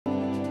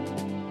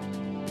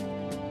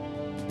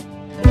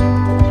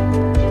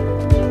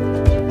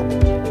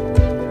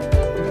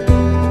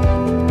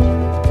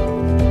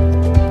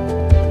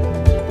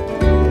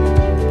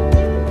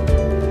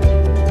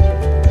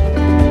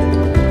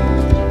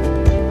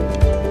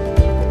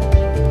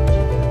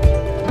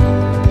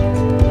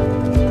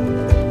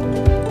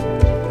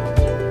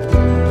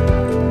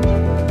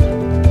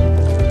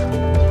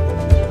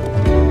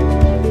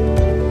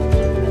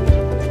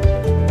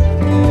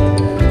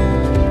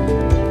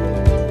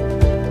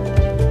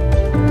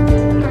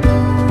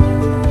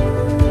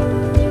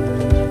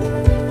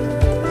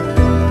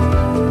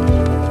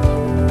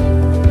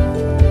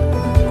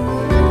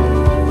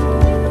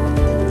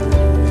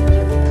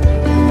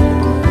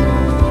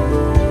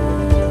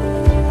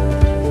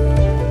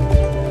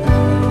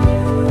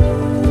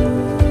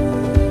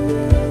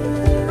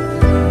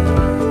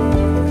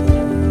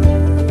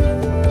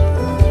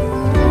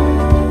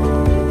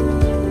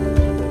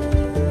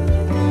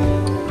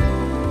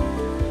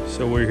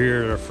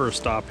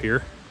stop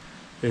here.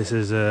 This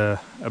is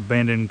a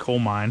abandoned coal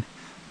mine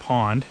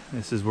pond.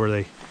 This is where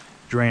they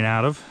drain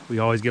out of. We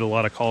always get a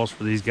lot of calls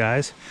for these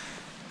guys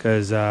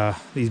because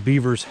these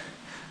beavers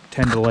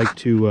tend to like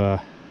to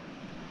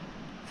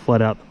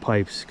flood out the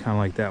pipes, kind of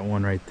like that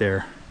one right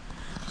there.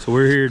 So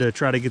we're here to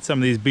try to get some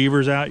of these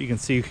beavers out. You can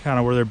see kind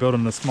of where they're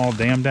building a small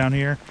dam down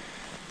here.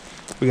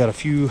 We got a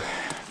few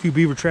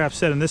beaver traps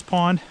set in this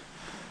pond,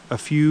 a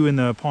few in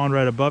the pond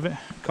right above it.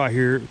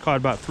 Caught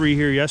about 3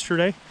 here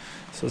yesterday.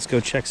 So let's go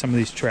check some of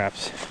these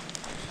traps.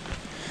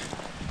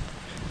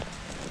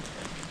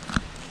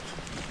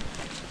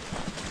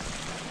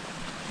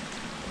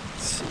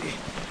 Let's see.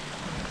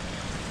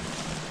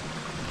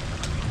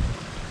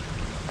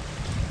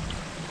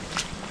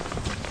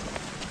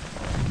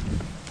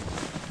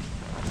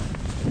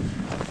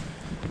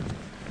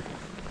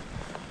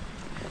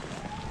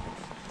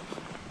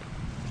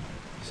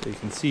 So you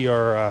can see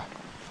our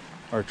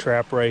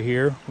trap right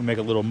here. We make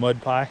a little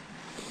mud pie.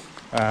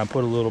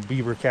 Put a little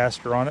beaver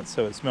caster on it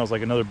so it smells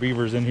like another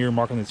beaver's in here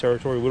marking the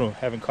territory. We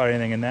haven't caught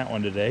anything in that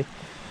one today.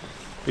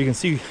 You can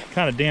see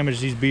kind of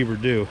damage these beaver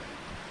do.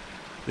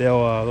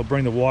 They'll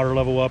bring the water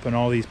level up in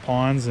all these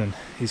ponds, and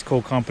these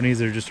coal companies,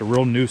 they're just a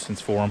real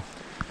nuisance for them.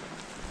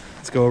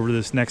 Let's go over to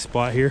this next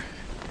spot here.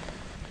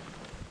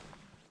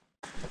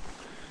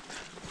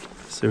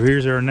 So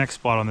here's our next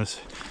spot on this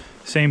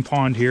same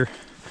pond here.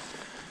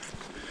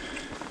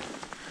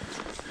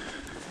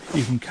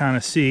 You can kind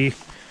of see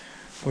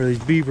where these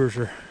beavers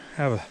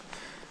have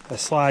a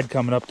slide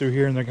coming up through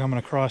here, and they're coming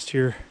across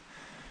here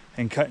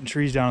and cutting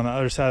trees down on the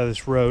other side of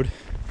this road.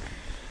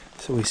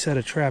 So we set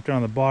a trap down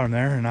on the bottom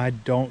there, and I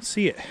don't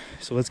see it.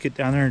 So let's get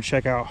down there and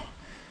check out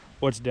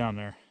what's down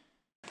there.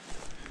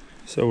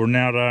 So we're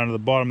now down to the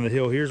bottom of the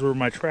hill. Here's where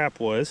my trap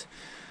was.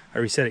 I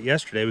reset it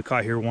yesterday. We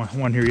caught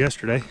one here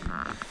yesterday.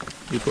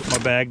 You put my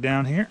bag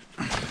down here.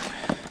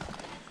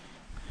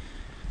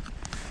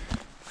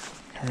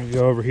 Here we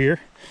go over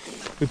here.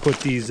 We put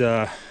these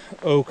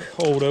old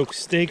oak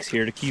stakes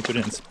here to keep it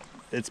in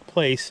its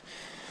place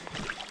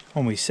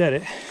when we set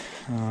it.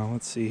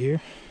 Let's see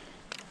here.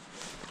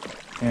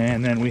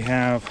 And then we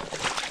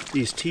have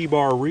these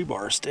T-bar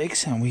rebar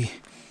stakes, and we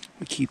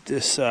keep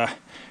this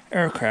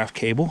aircraft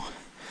cable.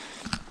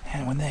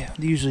 And when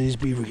usually these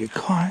beaver get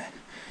caught,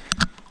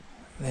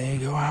 they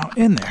go out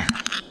in there.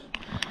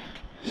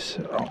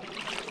 So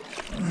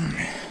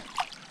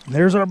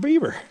there's our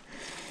beaver.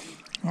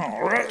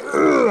 All right.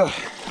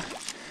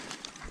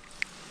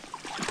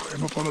 Put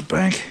him up on the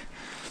bank.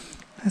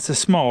 That's a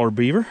smaller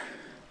beaver,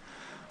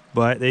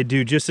 but they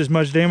do just as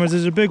much damage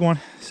as a big one.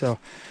 So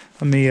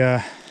let me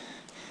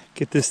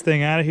get this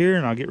thing out of here,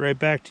 and I'll get right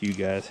back to you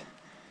guys.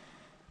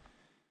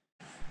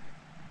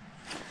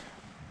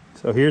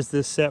 So here's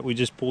this set we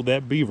just pulled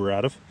that beaver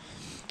out of.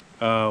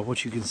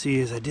 What you can see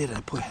is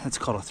that's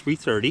called a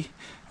 330.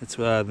 It's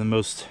the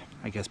most,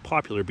 I guess,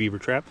 popular beaver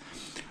trap.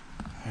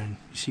 And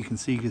as you can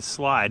see, you can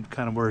slide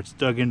kind of where it's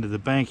dug into the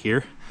bank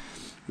here.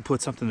 We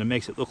put something that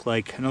makes it look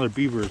like another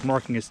beaver is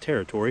marking its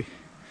territory.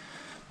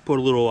 Put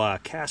a little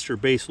caster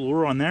base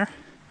lure on there.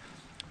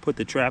 Put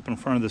the trap in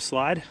front of the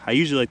slide. I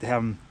usually like to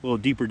have them a little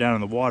deeper down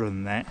in the water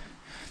than that,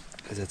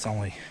 because it's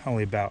only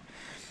about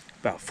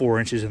 4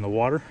 inches in the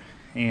water.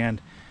 And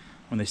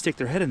when they stick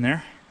their head in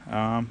there,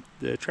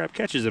 the trap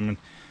catches them and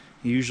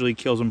usually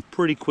kills them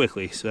pretty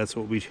quickly. So that's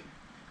what we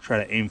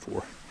try to aim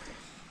for.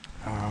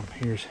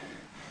 Here's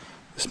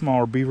the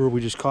smaller beaver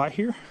we just caught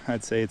here.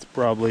 I'd say it's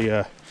probably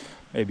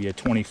maybe a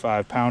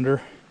 25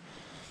 pounder.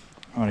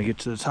 I want to get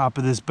to the top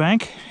of this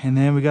bank, and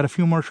then we got a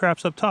few more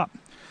traps up top.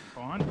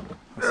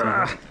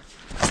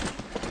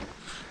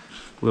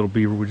 Little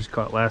beaver we just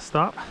caught last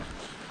stop.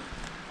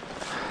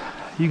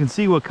 You can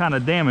see what kind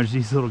of damage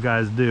these little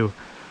guys do.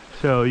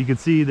 So you can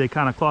see they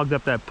kind of clogged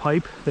up that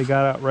pipe they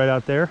got out right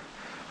out there,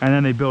 and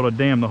then they built a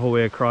dam the whole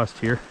way across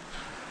here.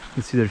 You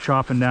can see they're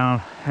chopping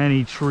down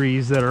any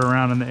trees that are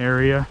around in the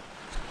area,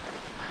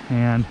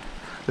 and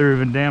they're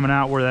even damming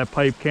out where that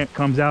pipe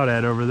comes out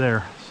at over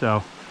there.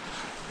 So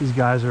these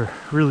guys are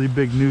really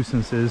big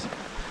nuisances.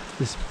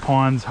 This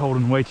pond's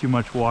holding way too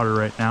much water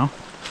right now.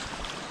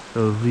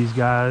 So these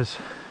guys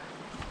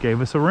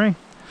gave us a ring.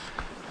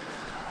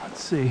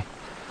 Let's see,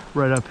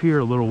 right up here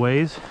a little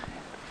ways,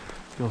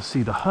 you'll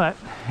see the hut.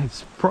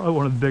 It's probably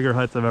one of the bigger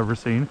huts I've ever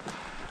seen.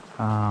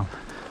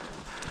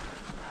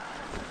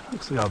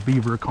 Looks like a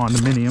beaver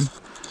condominium.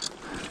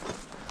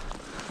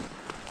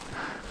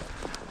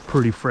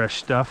 Pretty fresh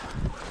stuff.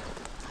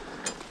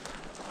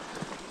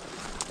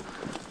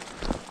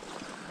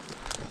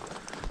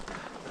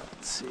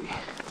 Let's see.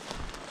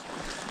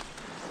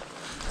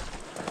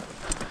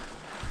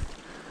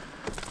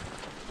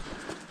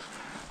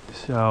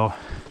 So,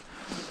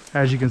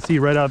 as you can see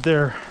right out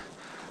there,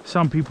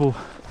 some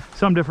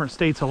different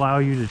states allow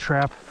you to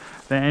trap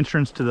the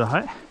entrance to the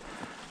hut.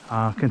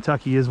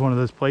 Kentucky is one of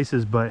those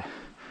places, but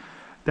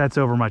that's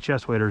over my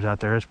chest waders out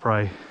there. It's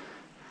probably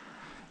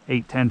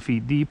 8-10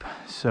 feet deep,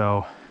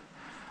 so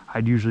I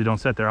usually don't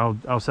set there.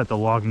 I'll set the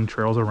logging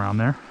trails around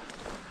there.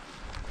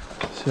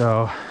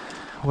 So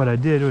what I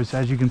did was,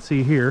 as you can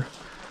see here,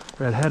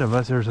 Right ahead of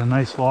us, there's a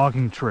nice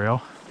logging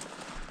trail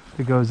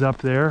that goes up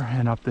there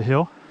and up the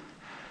hill.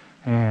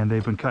 And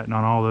they've been cutting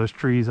on all those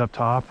trees up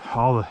top.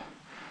 I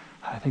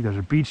think those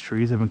are beech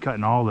trees. They've been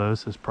cutting all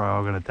those. So it's probably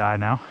all gonna die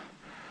now.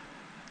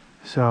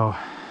 So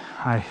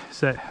I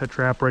set a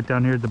trap right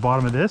down here at the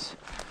bottom of this.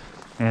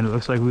 And it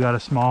looks like we got a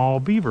small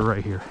beaver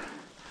right here.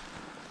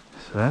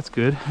 So that's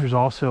good. There's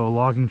also a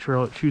logging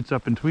trail that shoots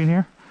up in between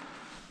here.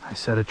 I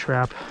set a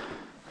trap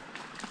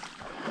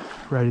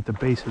right at the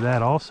base of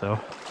that also.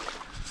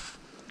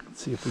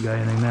 Let's see if we got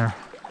anything there.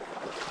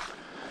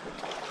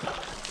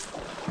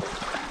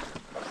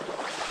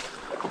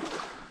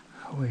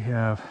 We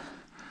have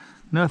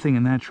nothing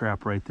in that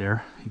trap right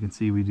there. You can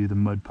see we do the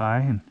mud pie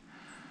and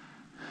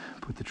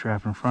put the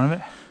trap in front of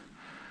it.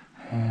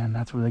 And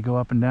that's where they go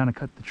up and down and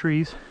cut the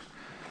trees.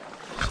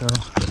 So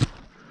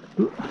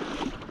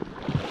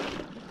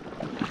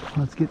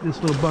let's get this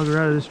little bugger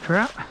out of this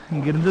trap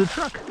and get into the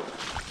truck.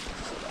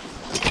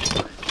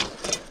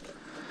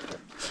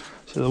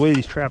 So the way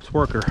these traps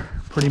work are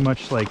pretty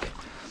much like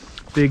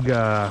big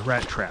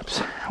rat traps,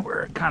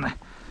 where it kind of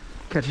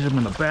catches them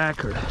in the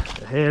back or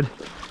the head,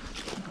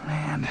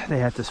 and they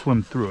have to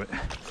swim through it.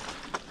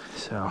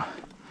 So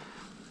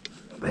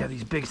they have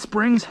these big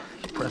springs,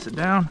 you press it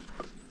down,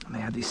 and they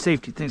have these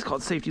safety things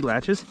called safety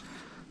latches.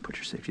 Put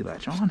your safety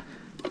latch on.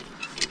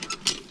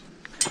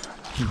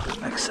 The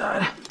next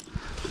side.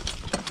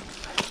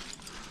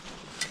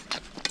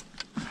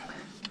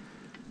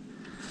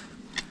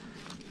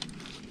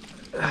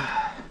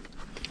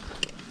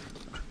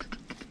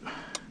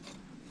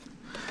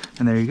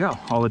 And there you go.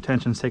 All the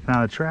tension's taken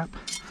out of the trap.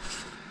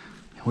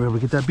 We're able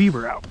to get that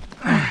beaver out.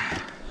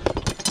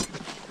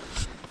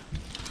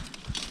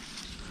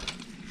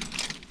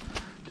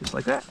 Just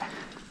like that.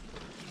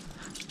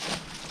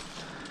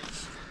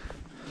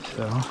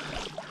 So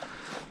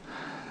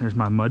there's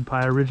my mud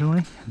pie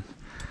originally.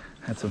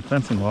 Had some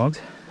fencing logs.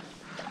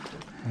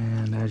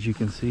 And as you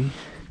can see,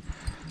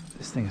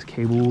 this thing is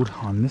cabled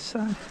on this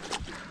side.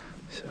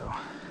 So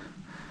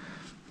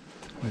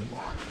we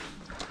will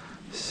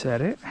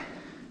set it.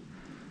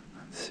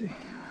 Let's see.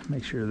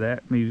 Make sure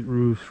that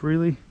moves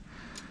freely.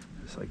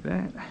 Just like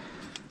that.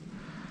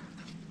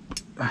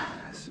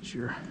 This is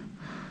your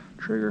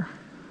trigger.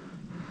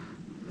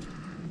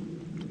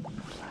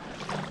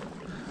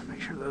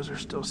 Make sure those are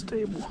still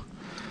stable.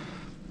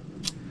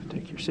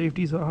 Take your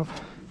safeties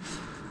off.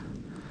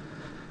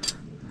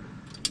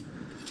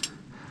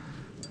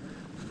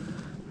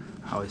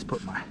 I always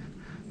put my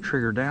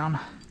trigger down.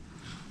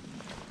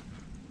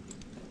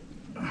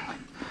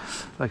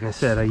 Like I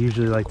said, I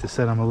usually like to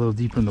set them a little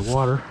deeper in the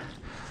water,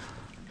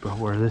 but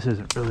where this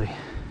isn't really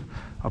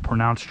a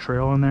pronounced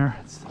trail in there,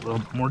 it's a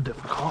little more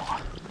difficult.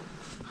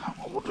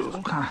 What we'll do is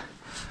we'll kind of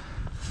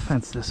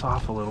fence this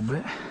off a little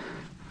bit.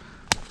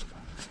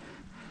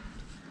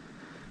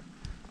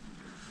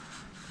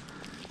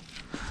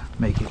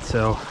 Make it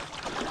so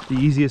the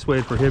easiest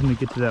way for him to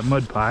get to that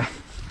mud pie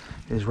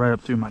is right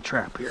up through my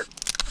trap here.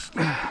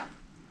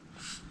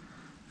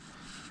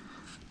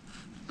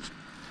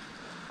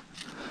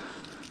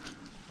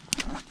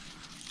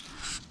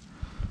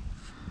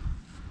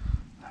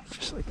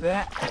 Just like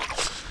that.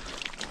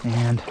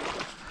 And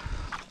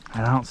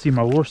I don't see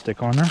my lure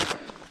stick on there.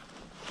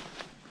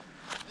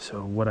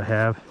 So what I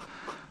have,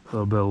 a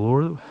little bit of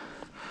lure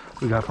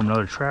we got from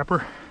another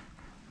trapper.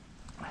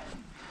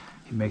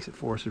 He makes it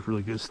for us. It's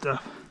really good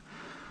stuff.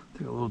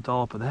 Take a little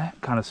dollop of that.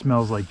 Kind of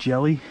smells like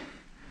jelly.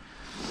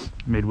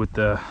 Made with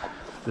the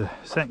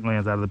scent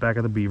glands out of the back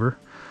of the beaver.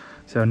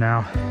 So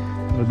now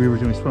the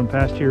beaver's gonna swim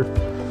past here.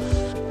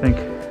 I think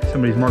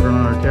somebody's marking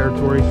on our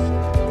territory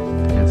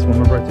and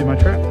swim right through my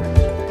trap.